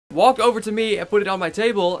walked over to me and put it on my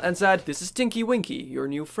table and said, "This is Tinky Winky, your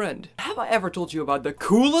new friend." Have I ever told you about the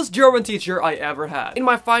coolest German teacher I ever had? In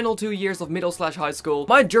my final 2 years of middle/high school,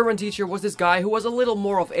 my German teacher was this guy who was a little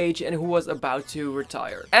more of age and who was about to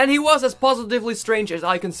retire. And he was as positively strange as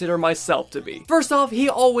I consider myself to be. First off, he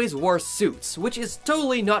always wore suits, which is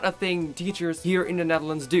totally not a thing teachers here in the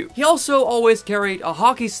Netherlands do. He also always carried a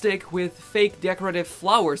hockey stick with fake decorative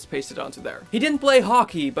flowers pasted onto there. He didn't play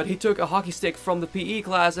hockey, but he took a hockey stick from the PE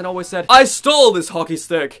class and always said, "I stole this hockey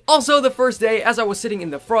stick." Also, the first day, as I was sitting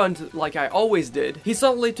in the front, like I always did, he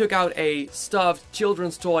suddenly took out a stuffed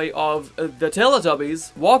children's toy of the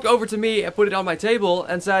Teletubbies, walked over to me and put it on my table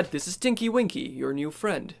and said, "This is Tinky Winky, your new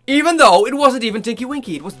friend." Even though it wasn't even Tinky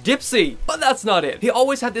Winky, it was Dipsy. But that's not it. He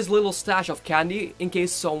always had this little stash of candy in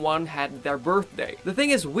case someone had their birthday. The thing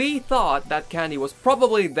is, we thought that candy was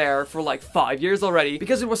probably there for like 5 years already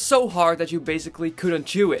because it was so hard that you basically couldn't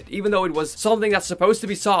chew it. Even though it was something that's supposed to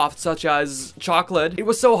be soft, such as chocolate, it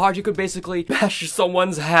was so hard you could basically bash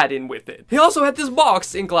someone's head in with it. He also had this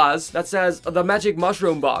box in class that says the magic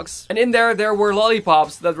mushroom box, and in there were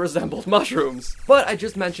lollipops that resembled mushrooms. But I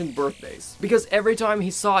just mentioned birthdays because every time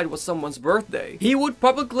he saw it was someone's birthday, he would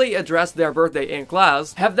publicly address their birthday in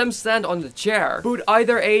class, have them stand on the chair, put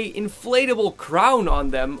either a inflatable crown on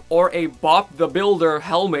them or a Bob the Builder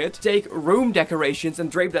helmet, take room decorations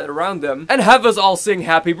and drape that around them, and have us all sing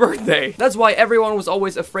happy birthday. That's why everyone was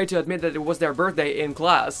always afraid to admit that it was their birthday in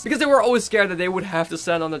class, because they were always scared that they would have to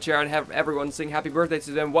stand on the chair and have everyone sing happy birthday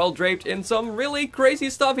to them while draped in some really crazy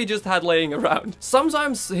stuff he just had laying around.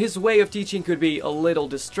 Sometimes his way of teaching could be a little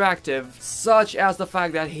distractive, such as the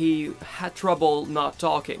fact that he had trouble not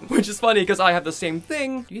talking, which is funny because I have the same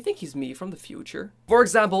thing. Do you think he's me from the future? For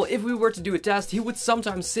example, if we were to do a test, he would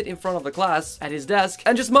sometimes sit in front of the class at his desk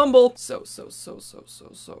and just mumble,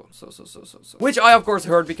 which I of course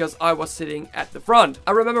heard because I was sitting at the front.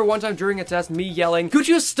 I remember one time during a test me yelling, "Could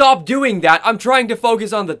you stop doing that? I'm trying to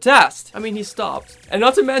focus on the test." I mean, he stopped. And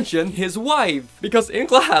not to mention his wife, because in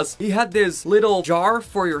class he had this little jar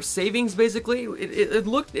for your savings basically.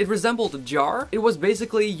 It resembled a jar. It was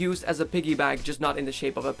basically used as a piggy bank, just not in the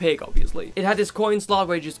shape of a pig, obviously. It had this coin slot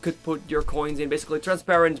where you just could put your coins in, basically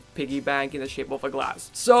transparent piggy bank in the shape of a glass.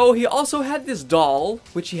 So he also had this doll,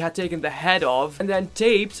 which he had taken the head of, and then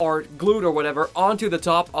taped or glued or whatever onto the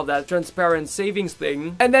top of that transparent savings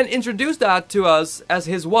thing, and then introduced that to us as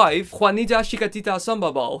his wife, Juanita Chicatita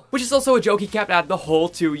Sambabal, which is also a joke he kept at the whole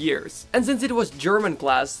 2 years. And since it was German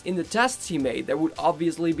class, in the tests he made, there would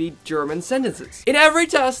obviously be German sentences. In every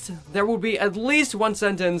test, there would be at least one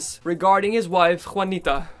sentence regarding his wife,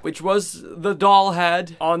 Juanita, which was the doll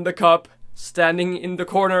head on the cup standing in the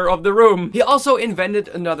corner of the room. He also invented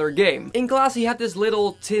another game. In class, he had this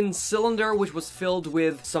little tin cylinder which was filled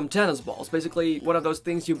with some tennis balls. Basically, one of those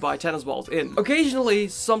things you buy tennis balls in. Occasionally,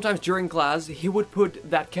 sometimes during class, he would put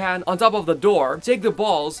that can on top of the door, take the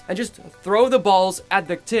balls, and just throw the balls at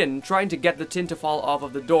the tin, trying to get the tin to fall off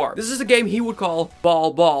of the door. This is a game he would call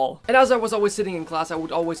Ball Ball. And as I was always sitting in class, I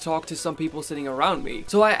would always talk to some people sitting around me.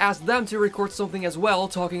 So I asked them to record something as well,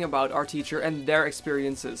 talking about our teacher and their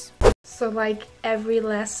experiences. So like every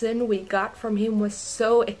lesson we got from him was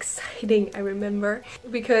so exciting, I remember,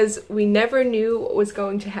 because we never knew what was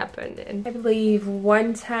going to happen. And I believe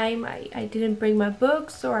one time I didn't bring my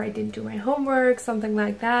books or I didn't do my homework, something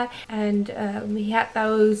like that. And he had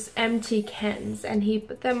those empty cans and he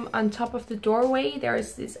put them on top of the doorway.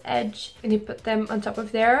 There's this edge and he put them on top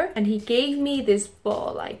of there. And he gave me this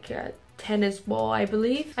ball, like a tennis ball, I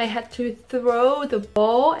believe. I had to throw the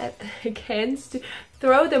ball at the cans to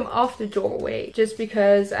throw them off the doorway just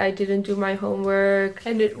because I didn't do my homework,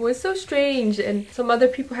 and it was so strange. And some other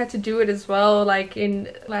people had to do it as well, like in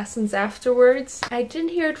lessons afterwards. I didn't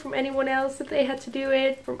hear it from anyone else that they had to do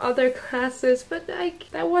it from other classes, but like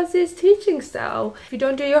that was his teaching style. If you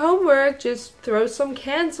don't do your homework, just throw some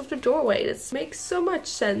cans off the doorway. This makes so much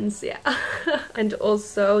sense, yeah. And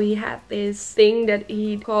also he had this thing that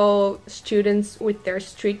he'd call students with their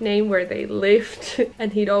street name where they lived,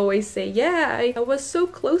 and he'd always say, "Yeah, I was so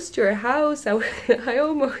close to your house, I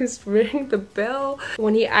almost rang the bell."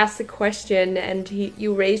 When he asked a question and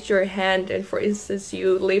you raised your hand, and for instance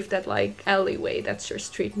you lived at like Alleyway, that's your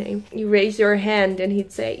street name, you raise your hand and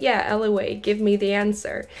he'd say, "Yeah, Alleyway, give me the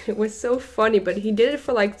answer." It was so funny, but he did it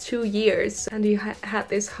for like 2 years. And he had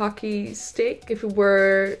this hockey stick. If we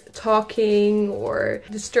were talking or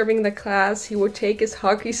disturbing the class, he would take his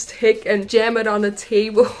hockey stick and jam it on a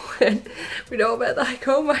table, and we'd all be like,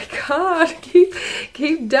 "Oh my god,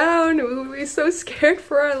 keep down." We would be so scared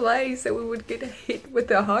for our lives that we would get hit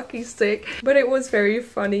with a hockey stick. But it was very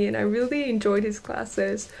funny and I really enjoyed his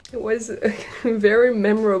classes. It was very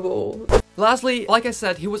memorable. Lastly, like I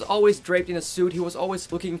said, he was always draped in a suit. He was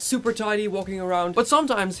always looking super tidy walking around. But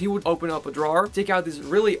sometimes he would open up a drawer, take out this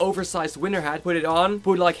really oversized winter hat, put it on,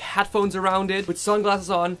 put like headphones around it, put sunglasses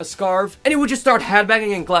on, a scarf, and he would just start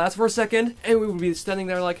headbanging in class for a second, and we would be standing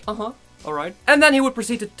there like, uh-huh, alright. And then he would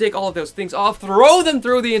proceed to take all of those things off, throw them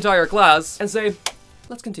through the entire class, and say,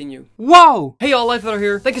 let's continue. Whoa! Hey y'all, Life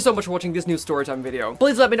here. Thank you so much for watching this new Storytime video.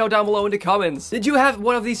 Please let me know down below in the comments. Did you have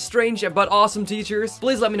one of these strange but awesome teachers?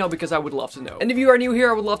 Please let me know because I would love to know. And if you are new here,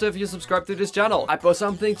 I would love to have you subscribe to this channel. I post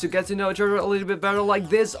something to get to know each other a little bit better like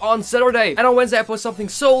this on Saturday. And on Wednesday, I post something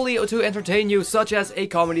solely to entertain you, such as a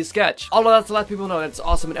comedy sketch. All of that to let people know that it's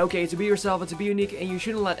awesome and okay to be yourself and to be unique, and you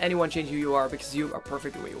shouldn't let anyone change who you are because you are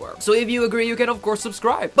perfect the way you are. So if you agree, you can of course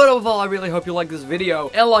subscribe. But overall, I really hope you like this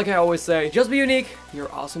video. And like I always say, just be unique.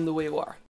 You're awesome the way you are.